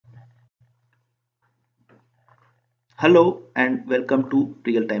Hello and welcome to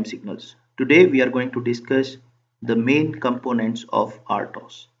Real-Time Signals. Today we are going to discuss the main components of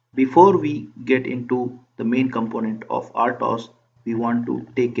RTOS. Before we get into the main component of RTOS, we want to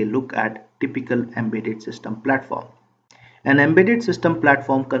take a look at typical embedded system platform. An embedded system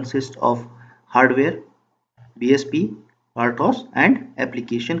platform consists of hardware, BSP, RTOS and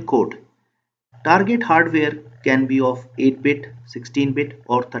application code. Target hardware can be of 8-bit, 16-bit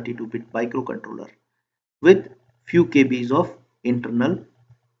or 32-bit microcontroller with few KBs of internal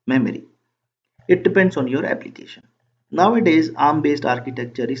memory. It depends on your application. Nowadays, ARM-based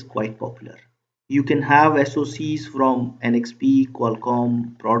architecture is quite popular. You can have SoCs from NXP,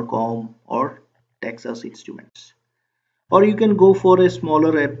 Qualcomm, Broadcom, or Texas Instruments. Or you can go for a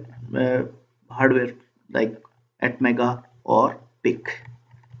smaller hardware like Atmega or PIC.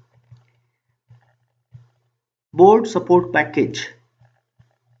 Board Support Package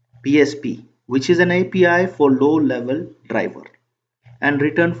BSP, which is an API for low-level driver and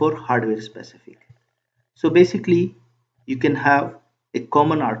return for hardware specific. So basically, you can have a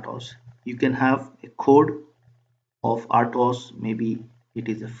common RTOS. You can have a code of RTOS. Maybe it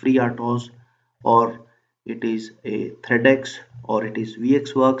is a free RTOS, or it is a ThreadX, or it is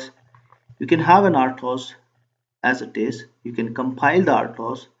VxWorks. You can have an RTOS as it is. You can compile the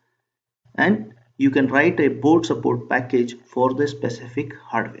RTOS and you can write a board support package for the specific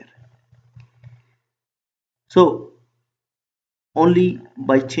hardware. So only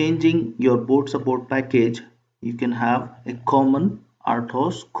by changing your board support package you can have a common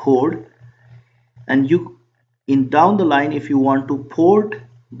RTOS code, and you in down the line, if you want to port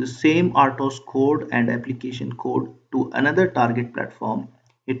the same RTOS code and application code to another target platform,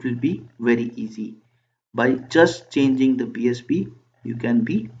 it will be very easy. By just changing the BSP, you can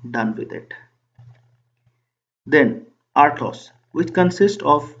be done with it. Then RTOS, which consists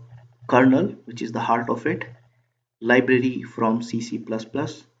of kernel, which is the heart of it, library from C++,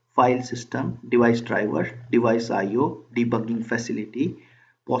 file system, device driver, device IO, debugging facility,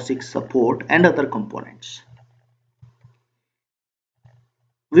 POSIX support, and other components.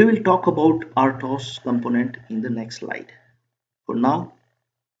 We will talk about RTOS component in the next slide. For now,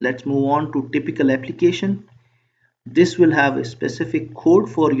 let's move on to typical application. This will have a specific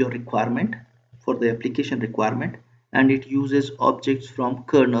code for your requirement, for the application requirement, and it uses objects from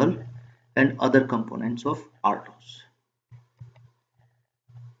kernel and other components of RTOS.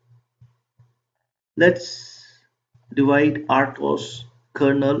 Let's divide RTOS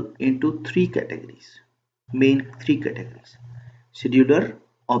kernel into three categories, main three categories: scheduler,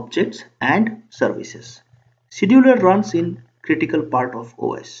 objects, and services. Scheduler runs in critical part of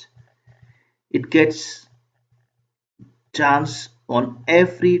OS. It gets chance on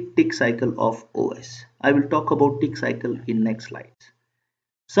every tick cycle of OS. I will talk about tick cycle in next slides.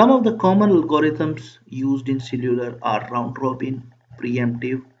 Some of the common algorithms used in scheduler are round robin,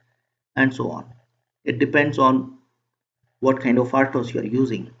 preemptive, and so on. It depends on what kind of RTOS you are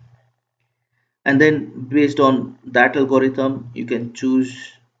using. And then based on that algorithm, you can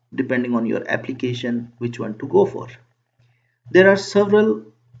choose, depending on your application, which one to go for. There are several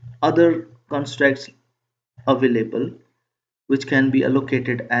other constructs available which can be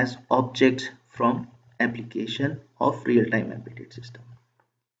allocated as objects from application of real-time embedded system.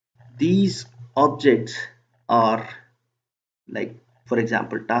 These objects are like, for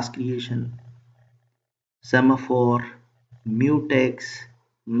example, task creation, semaphore, mutex,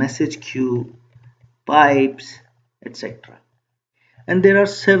 message queue, pipes, etc. And there are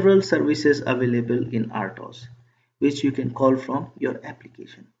several services available in RTOS which you can call from your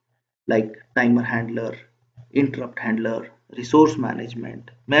application, like timer handler, interrupt handler, resource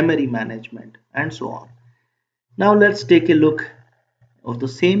management, memory management, and so on. Now let's take a look of the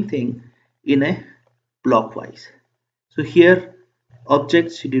same thing in a Clockwise. So here, object,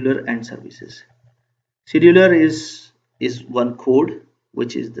 scheduler, and services. Scheduler is one code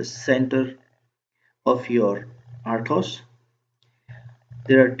which is the center of your RTOS.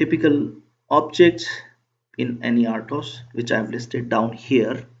 There are typical objects in any RTOS which I have listed down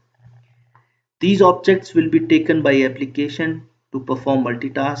here. These objects will be taken by application to perform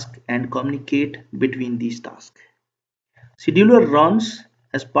multitask and communicate between these tasks. Scheduler runs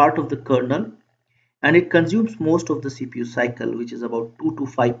as part of the kernel and it consumes most of the CPU cycle, which is about 2 to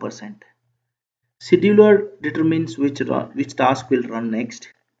 5%. Scheduler determines which task will run next.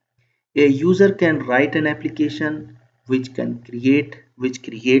 A user can write an application which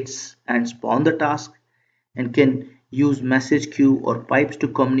creates and spawn the task, and can use message queue or pipes to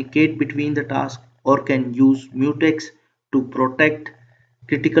communicate between the tasks, or can use mutex to protect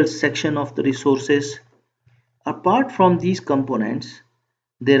critical section of the resources. Apart from these components,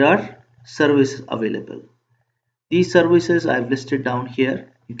 there are services available These services I've listed down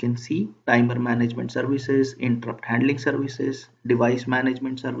here. You can see timer management services, interrupt handling services, device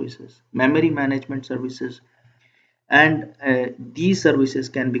management services, memory management services, and these services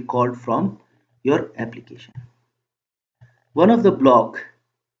can be called from your application. One of the block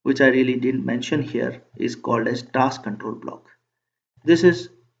which I really didn't mention here is called as task control block. This is,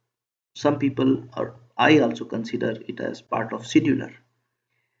 some people, or I also consider it as part of scheduler.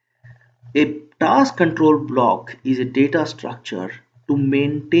 A task control block is a data structure to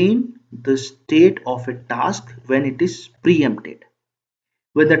maintain the state of a task when it is preempted.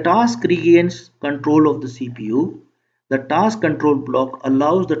 When the task regains control of the CPU, the task control block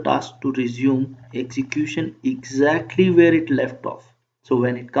allows the task to resume execution exactly where it left off. So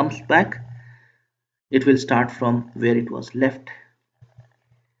when it comes back, it will start from where it was left.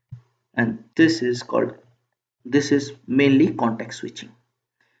 And this is mainly context switching.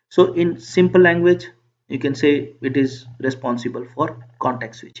 So in simple language, you can say it is responsible for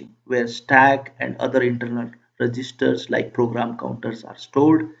context switching, where stack and other internal registers like program counters are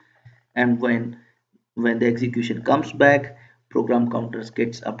stored, and when the execution comes back, program counters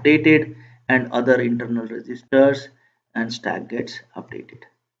gets updated and other internal registers and stack gets updated.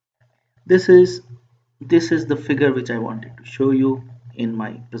 This is this is the figure which I wanted to show you in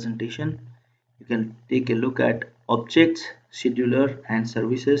my presentation. You can take a look at objects, scheduler and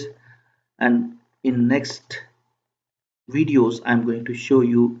services, and in next videos I'm going to show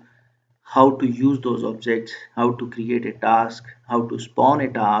you how to use those objects, how to create a task, how to spawn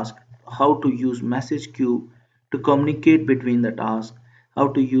a task, how to use message queue to communicate between the task, how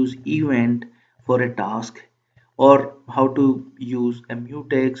to use event for a task, or how to use a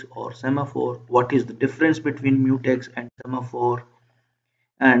mutex or semaphore, what is the difference between mutex and semaphore,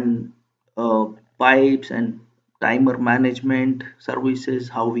 and uh, pipes and timer management services,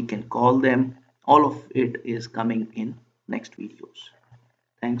 how we can call them. All of it is coming in next videos.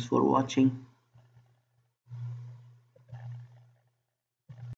 Thanks for watching.